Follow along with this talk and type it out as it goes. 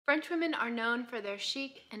French women are known for their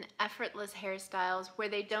chic and effortless hairstyles where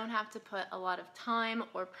they don't have to put a lot of time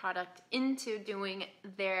or product into doing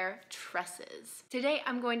their tresses. Today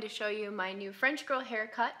I'm going to show you my new French girl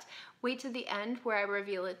haircut. Wait to the end where I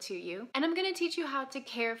reveal it to you. And I'm going to teach you how to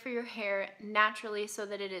care for your hair naturally so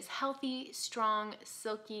that it is healthy, strong,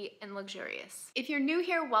 silky, and luxurious. If you're new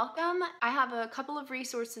here, welcome. I have a couple of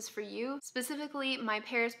resources for you, specifically my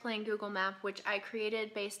Paris Plan Google Map, which I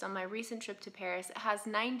created based on my recent trip to Paris. It has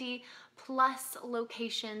 90 plus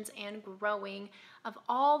locations and growing of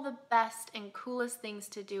all the best and coolest things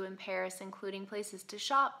to do in Paris, including places to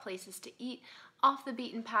shop, places to eat, off the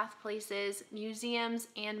beaten path places, museums,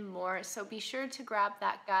 and more. So be sure to grab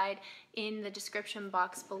that guide in the description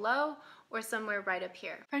box below or somewhere right up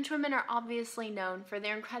here. French women are obviously known for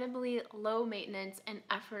their incredibly low maintenance and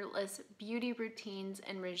effortless beauty routines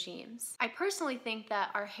and regimes. I personally think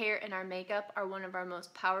that our hair and our makeup are one of our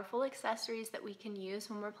most powerful accessories that we can use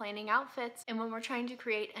when we're planning outfits and when we're trying to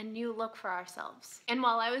create a new look for ourselves. And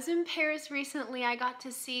while I was in Paris recently, I got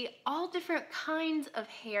to see all different kinds of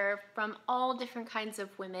hair from all different kinds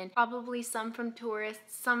of women, probably some from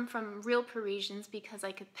tourists, some from real Parisians, because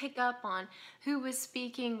I could pick up on who was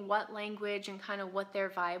speaking what language and kind of what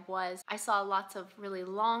their vibe was. I saw lots of really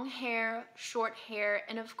long hair, short hair,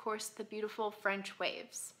 and of course the beautiful French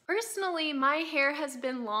waves. Personally, my hair has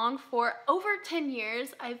been long for over 10 years.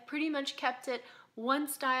 I've pretty much kept it one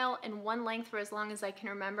style and one length for as long as I can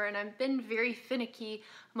remember, and I've been very finicky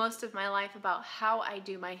most of my life about how I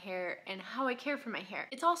do my hair and how I care for my hair.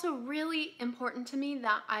 It's also really important to me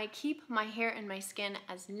that I keep my hair and my skin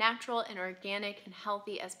as natural and organic and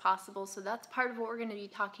healthy as possible, so that's part of what we're going to be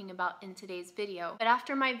talking about in today's video. But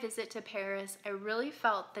after my visit to Paris, I really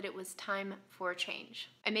felt that it was time for a change.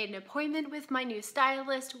 I made an appointment with my new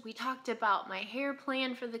stylist. We talked about my hair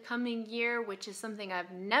plan for the coming year, which is something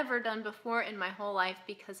I've never done before in my whole life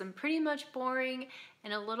because I'm pretty much boring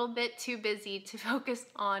and a little bit too busy to focus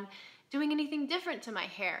on doing anything different to my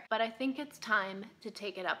hair, but I think it's time to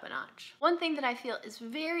take it up a notch. One thing that I feel is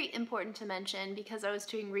very important to mention because I was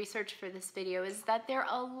doing research for this video is that there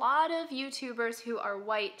are a lot of YouTubers who are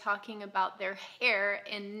white talking about their hair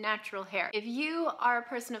and natural hair. If you are a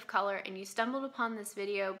person of color and you stumbled upon this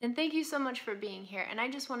video, then thank you so much for being here. And I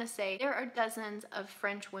just want to say there are dozens of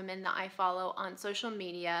French women that I follow on social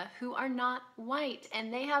media who are not white,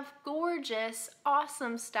 and they have gorgeous,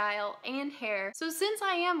 awesome style and hair. So since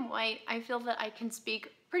I am white, I feel that I can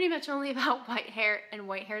speak pretty much only about white hair and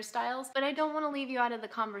white hairstyles, but I don't want to leave you out of the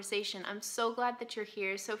conversation. I'm so glad that you're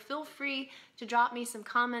here, so feel free to drop me some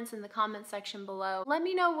comments in the comment section below. Let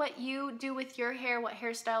me know what you do with your hair, what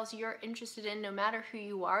hairstyles you're interested in, no matter who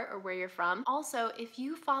you are or where you're from. Also, if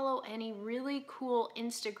you follow any really cool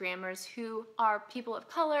Instagrammers who are people of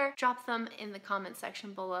color, drop them in the comment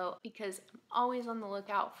section below because I'm always on the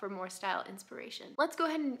lookout for more style inspiration. Let's go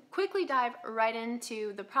ahead and quickly dive right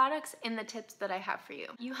into the products and the tips that I have for you.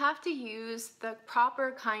 You have to use the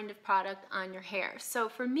proper kind of product on your hair. So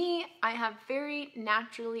for me, I have very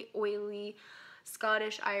naturally oily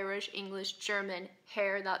Scottish, Irish, English, German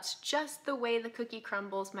hair. That's just the way the cookie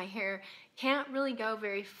crumbles. My hair can't really go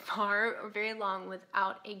very far or very long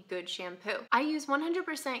without a good shampoo. I use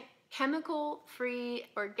 100% chemical-free,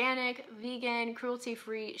 organic, vegan,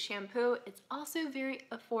 cruelty-free shampoo. It's also very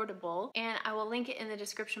affordable, and I will link it in the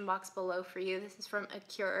description box below for you. This is from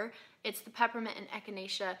Acure. It's the peppermint and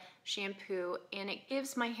echinacea shampoo, and it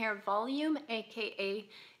gives my hair volume, aka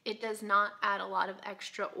it does not add a lot of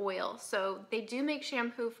extra oil. So they do make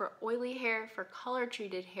shampoo for oily hair, for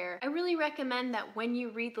color-treated hair. I really recommend that when you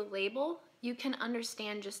read the label, you can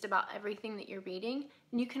understand just about everything that you're reading,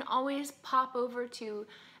 and you can always pop over to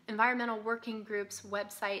Environmental Working Group's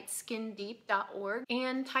website, skindeep.org,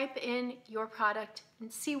 and type in your product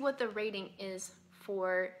and see what the rating is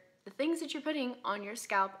for the things that you're putting on your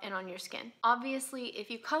scalp and on your skin. Obviously,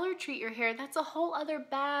 if you color treat your hair, that's a whole other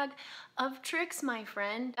bag of tricks, my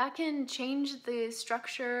friend. That can change the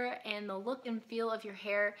structure and the look and feel of your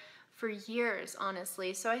hair for years,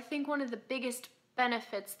 honestly. So I think one of the biggest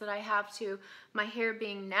benefits that I have to my hair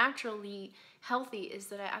being naturally healthy is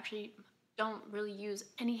that I actually don't really use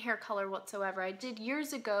any hair color whatsoever. I did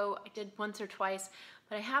years ago, I did once or twice,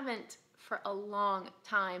 but I haven't for a long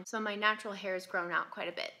time. So my natural hair has grown out quite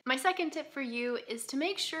a bit. My second tip for you is to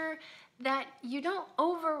make sure that you don't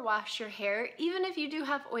overwash your hair, even if you do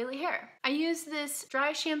have oily hair. I use this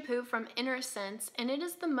dry shampoo from Inner Sense, and it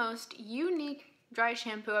is the most unique dry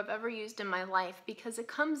shampoo I've ever used in my life because it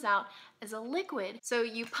comes out as a liquid. So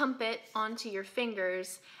you pump it onto your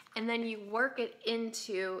fingers and then you work it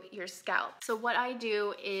into your scalp. So what I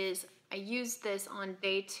do is I use this on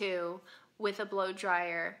day 2 with a blow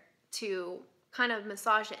dryer to kind of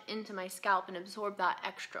massage it into my scalp and absorb that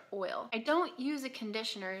extra oil. I don't use a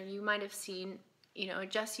conditioner. You might have seen, I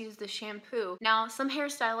just use the shampoo. Now, some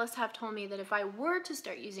hairstylists have told me that if I were to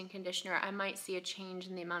start using conditioner, I might see a change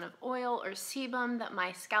in the amount of oil or sebum that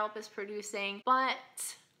my scalp is producing, but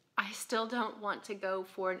I still don't want to go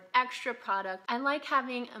for an extra product. I like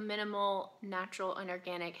having a minimal, natural, and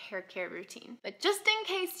organic hair care routine. But just in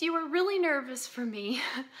case you were really nervous for me,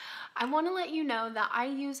 I want to let you know that I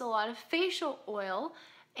use a lot of facial oil,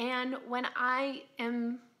 and when I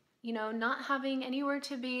am not having anywhere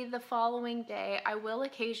to be the following day, I will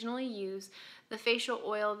occasionally use the facial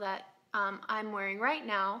oil that I'm wearing right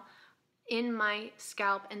now in my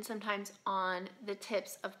scalp and sometimes on the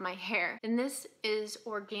tips of my hair. And this is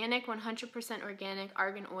organic, 100% organic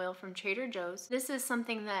argan oil from Trader Joe's. This is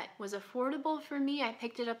something that was affordable for me. I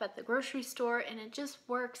picked it up at the grocery store and it just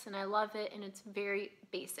works and I love it, and it's very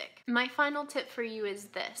basic. My final tip for you is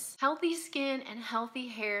this: healthy skin and healthy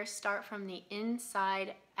hair start from the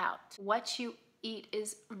inside out. What you eat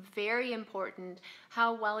is very important,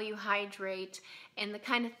 how well you hydrate, and the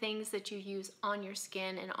kind of things that you use on your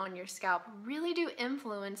skin and on your scalp really do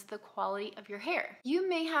influence the quality of your hair. You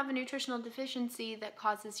may have a nutritional deficiency that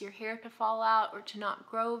causes your hair to fall out or to not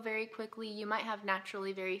grow very quickly. You might have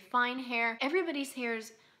naturally very fine hair. Everybody's hair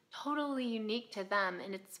is totally unique to them,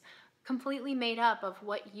 and it's completely made up of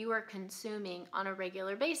what you are consuming on a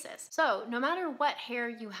regular basis. So no matter what hair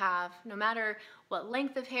you have, no matter what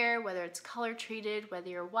length of hair, whether it's color treated, whether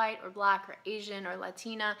you're white or black or Asian or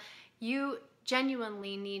Latina, you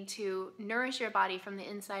genuinely need to nourish your body from the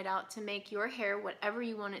inside out to make your hair, whatever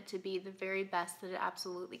you want it to be, the very best that it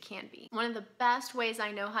absolutely can be. One of the best ways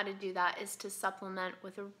I know how to do that is to supplement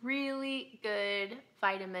with a really good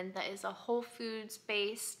vitamin that is a whole foods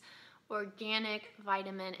based organic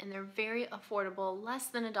vitamin, and they're very affordable, less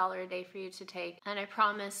than $1 a day for you to take. And I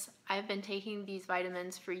promise I've been taking these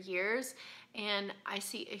vitamins for years and I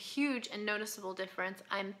see a huge and noticeable difference.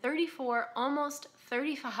 I'm 34, almost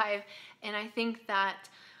 35, and I think that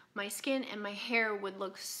my skin and my hair would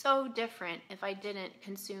look so different if I didn't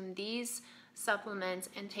consume these supplements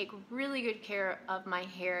and take really good care of my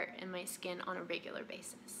hair and my skin on a regular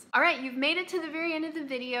basis. All right, you've made it to the very end of the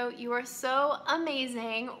video. You are so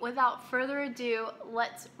amazing. Without further ado,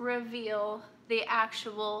 let's reveal the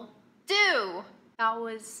actual do. That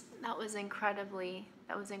was incredibly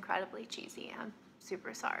cheesy. I'm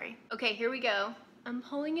super sorry. Okay, here we go. I'm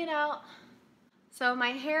pulling it out. So my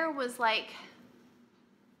hair was like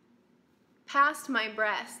past my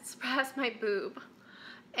breasts, past my boob.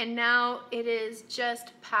 And now it is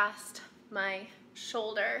just past my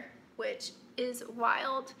shoulder, which is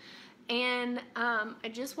wild. And I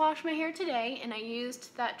just washed my hair today and I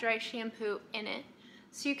used that dry shampoo in it.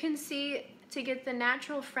 So you can see, to get the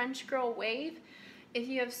natural French girl wave, if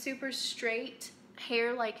you have super straight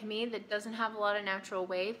hair like me that doesn't have a lot of natural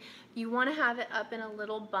wave, you want to have it up in a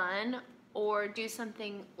little bun or do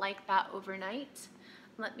something like that overnight.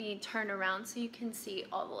 Let me turn around so you can see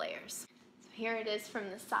all the layers. Here it is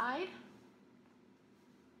from the side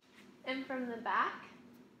and from the back.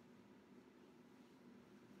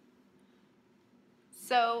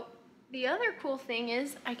 So the other cool thing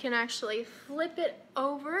is I can actually flip it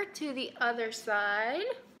over to the other side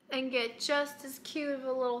and get just as cute of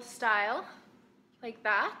a little style like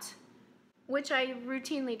that, which I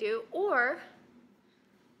routinely do, or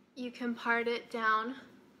you can part it down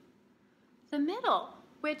the middle,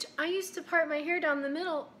 which I used to part my hair down the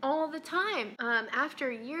middle all the time.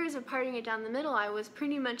 After years of parting it down the middle, I was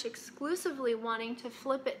pretty much exclusively wanting to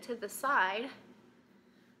flip it to the side.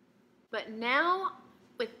 But now,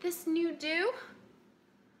 with this new do,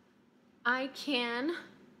 I can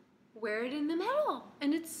wear it in the middle,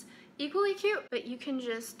 and it's equally cute. But you can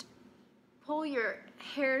just pull your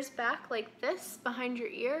hairs back like this behind your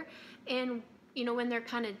ear, and when they're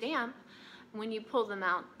kind of damp, when you pull them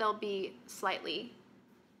out, they'll be slightly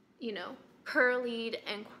curlied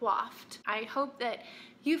and coiffed. I hope that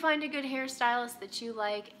you find a good hairstylist that you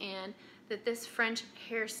like, and that this French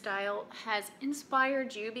hairstyle has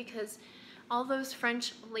inspired you, because all those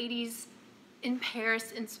French ladies in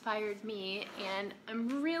Paris inspired me, and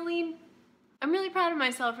I'm really proud of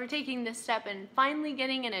myself for taking this step and finally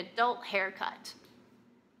getting an adult haircut.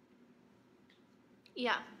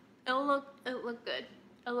 Yeah, it'll look good.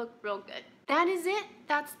 It'll look real good. That is it.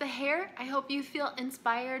 That's the hair. I hope you feel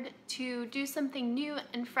inspired to do something new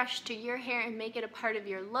and fresh to your hair and make it a part of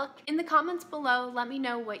your look. In the comments below, let me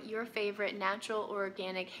know what your favorite natural or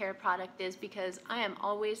organic hair product is, because I am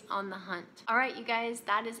always on the hunt. All right, you guys,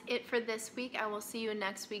 that is it for this week. I will see you in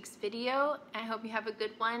next week's video. I hope you have a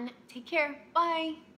good one. Take care. Bye.